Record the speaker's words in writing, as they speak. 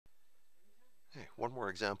one more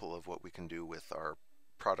example of what we can do with our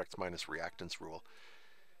products minus reactants rule.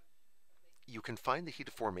 You can find the heat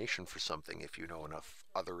of formation for something if you know enough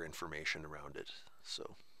other information around it.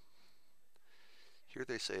 So here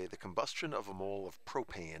they say the combustion of a mole of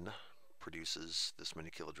propane produces this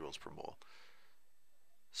many kilojoules per mole.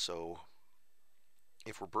 So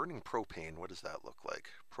if we're burning propane, what does that look like?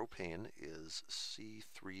 Propane is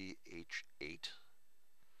C3H8,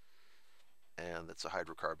 and that's a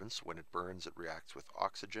hydrocarbon. So when it burns, it reacts with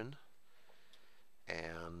oxygen,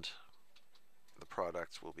 and the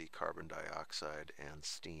products will be carbon dioxide and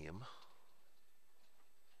steam.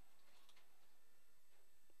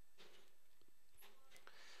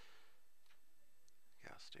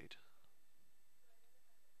 Gas state.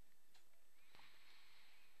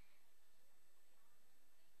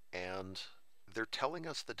 And they're telling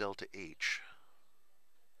us the delta H,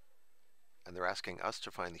 and they're asking us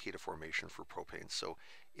to find the heat of formation for propane. So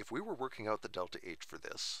if we were working out the delta H for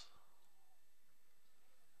this,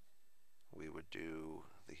 we would do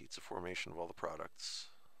the heats of formation of all the products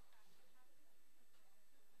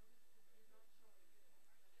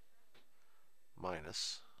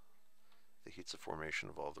minus the heats of formation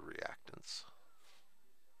of all the reactants.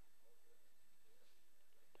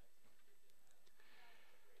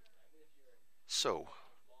 So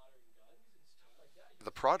the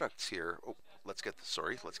products here, let's get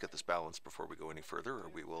this balanced before we go any further, or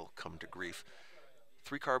we will come to grief.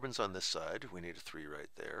 3 carbons on this side, we need a 3 right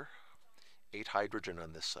there. 8 hydrogen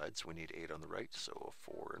on this side, so we need 8 on the right, so a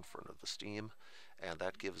 4 in front of the steam. And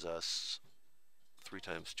that gives us 3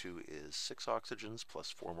 times 2 is 6 oxygens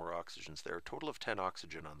plus 4 more oxygens there. A total of 10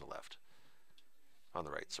 oxygen on the left. On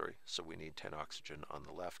the right, sorry. So we need 10 oxygen on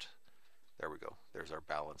the left. There we go. There's our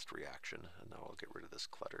balanced reaction. And now I'll get rid of this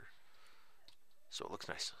clutter so it looks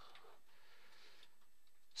nice.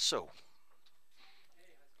 So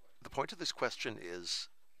the point of this question is,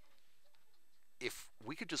 if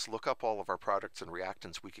we could just look up all of our products and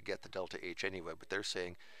reactants, we could get the delta H anyway, but they're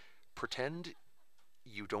saying pretend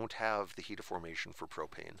you don't have the heat of formation for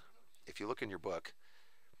propane. If you look in your book,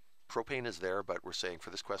 propane is there, but we're saying for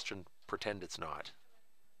this question, pretend it's not,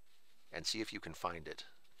 and see if you can find it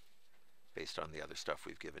based on the other stuff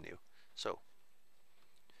we've given you. So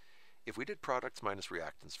if we did products minus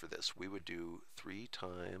reactants for this, we would do 3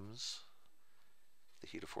 times the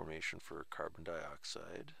heat of formation for carbon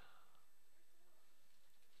dioxide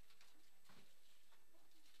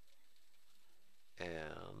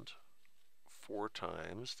and 4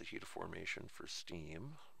 times the heat of formation for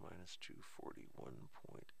steam, minus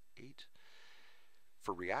 241.8.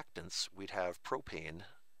 For reactants, we'd have propane,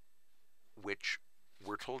 which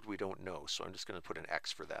we're told we don't know, so I'm just going to put an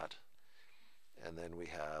X for that. And then we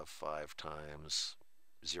have 5 times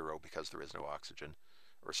 0 because there is no oxygen,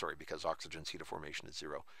 or sorry, because oxygen's heat of formation is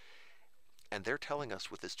 0. And they're telling us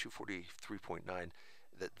with this 243.9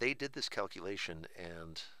 that they did this calculation,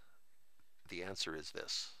 and the answer is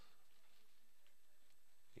this.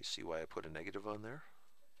 You see why I put a negative on there?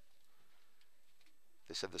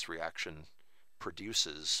 They said this reaction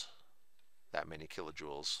produces that many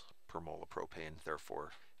kilojoules per mole of propane,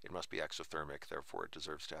 therefore it must be exothermic, therefore it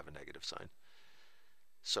deserves to have a negative sign.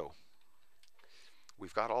 So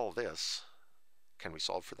we've got all this. Can we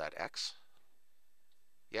solve for that X?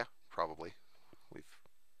 Yeah, probably. We've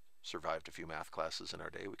survived a few math classes in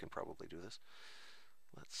our day. We can probably do this.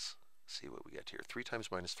 Let's see what we get here. 3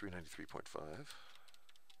 times minus 393.5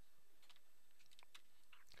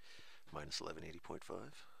 minus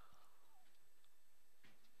 1180.5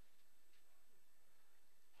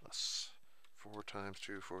 plus 4 times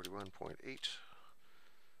 241.8.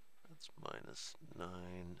 That's minus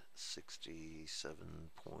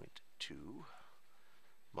 967.2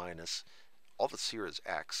 minus, all that's here is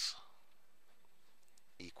X,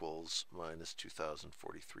 equals minus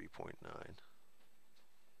 2043.9.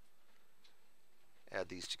 Add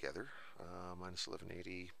these together, minus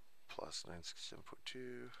 1180 plus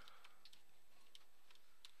 967.2.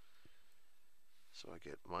 So I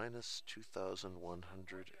get minus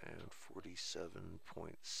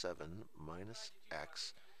 2147.7 minus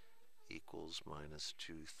X equals minus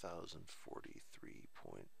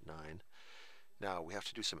 2043.9. Now we have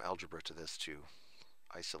to do some algebra to this to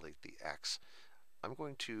isolate the X. I'm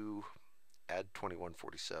going to add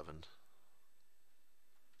 2147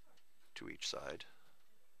 to each side.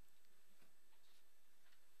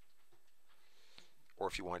 Or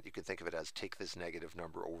if you want, you can think of it as take this negative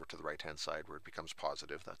number over to the right-hand side where it becomes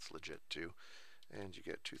positive. That's legit too. And you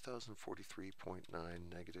get 2043.9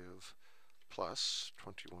 negative plus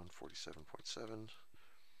 2147.7.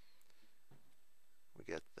 We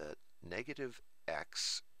get that negative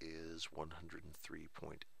X is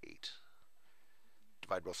 103.8.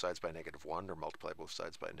 divide both sides by -1 or multiply both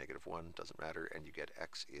sides by -1, doesn't matter, and you get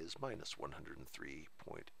x is minus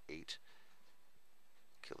 103.8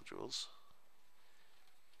 kilojoules.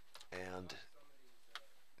 And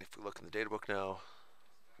if we look in the data book now,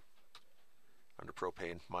 under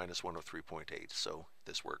propane, minus 103.8, so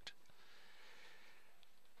this worked.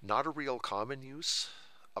 Not a real common use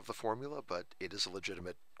of the formula, but it is a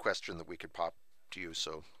legitimate question that we could pop to you,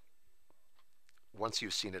 so once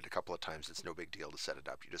you've seen it a couple of times, it's no big deal to set it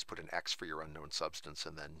up. You just put an x for your unknown substance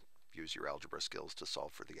and then use your algebra skills to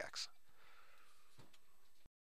solve for the x.